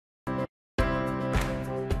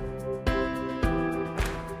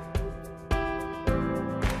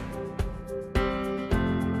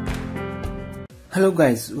Hello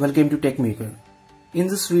guys, welcome to TechMaker. In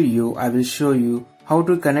this video, I will show you how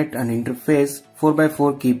to connect an interface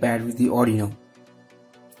 4x4 keypad with the Arduino,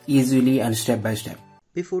 easily and step by step.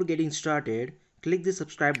 Before getting started, click the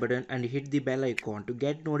subscribe button and hit the bell icon to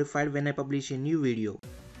get notified when I publish a new video.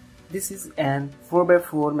 This is an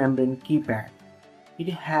 4x4 membrane keypad. It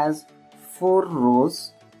has 4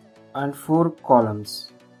 rows and 4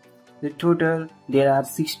 columns. The total, there are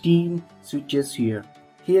 16 switches here.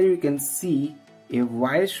 Here you can see a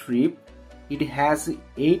wire strip. It has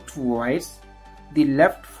 8 wires. The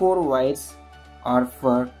left 4 wires are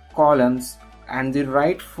for columns and the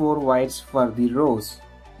right 4 wires for the rows.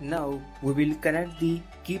 Now we will connect the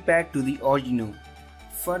keypad to the Arduino.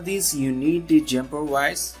 For this you need the jumper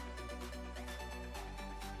wires.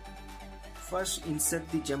 First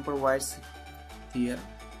insert the jumper wires here.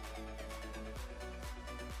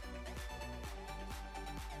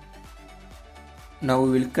 Now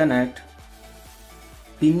we will connect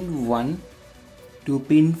pin 1 to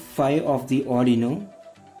pin 5 of the Arduino,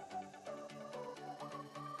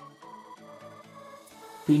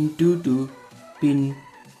 pin 2 to pin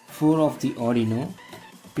 4 of the Arduino,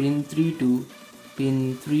 pin 3 to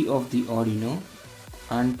pin 3 of the Arduino,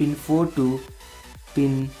 and pin 4 to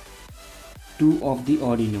pin 2 of the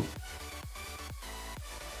Arduino.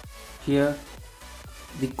 Here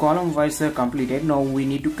the column wires are completed. Now we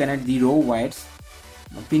need to connect the row wires.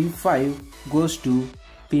 Now pin 5 goes to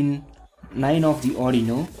pin 9 of the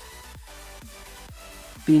Arduino,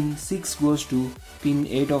 pin 6 goes to pin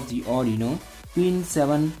 8 of the Arduino, pin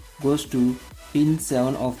 7 goes to pin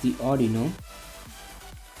 7 of the Arduino,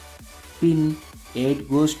 pin 8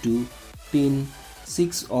 goes to pin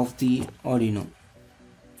 6 of the Arduino.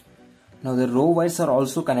 Now the row wires are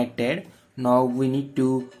also connected. Now we need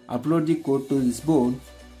to upload the code to this board.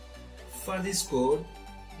 For this code,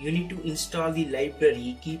 you need to install the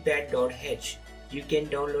library keypad.h. You can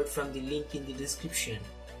download from the link in the description.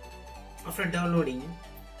 After downloading,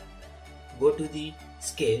 go to the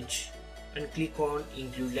sketch and click on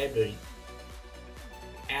include library.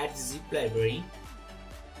 Add zip library.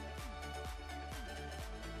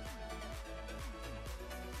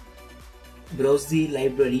 Browse the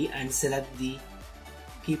library and select the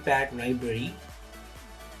keypad library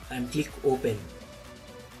and click open.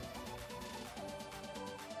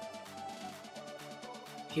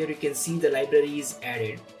 Here you can see the library is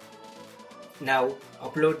added. Now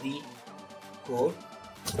upload the code,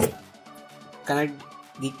 connect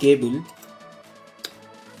the cable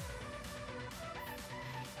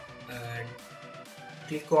and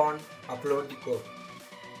click on upload the code.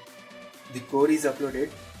 The code is uploaded.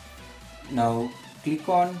 Now click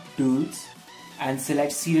on tools and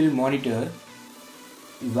select serial monitor.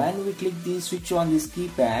 When we click the switch on this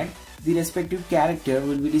keypad, the respective character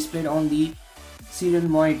will be displayed on the serial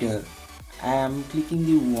monitor. I am clicking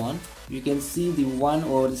the 1. You can see the 1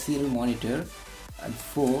 over the serial monitor and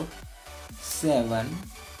 4 7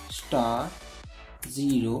 star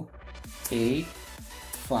 0 8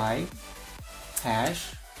 5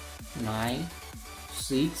 hash 9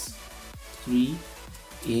 6 3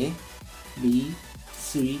 A B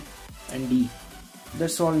C and D.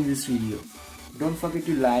 That's all in this video. Don't forget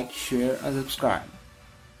to like, share and subscribe.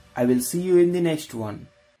 I will see you in the next one.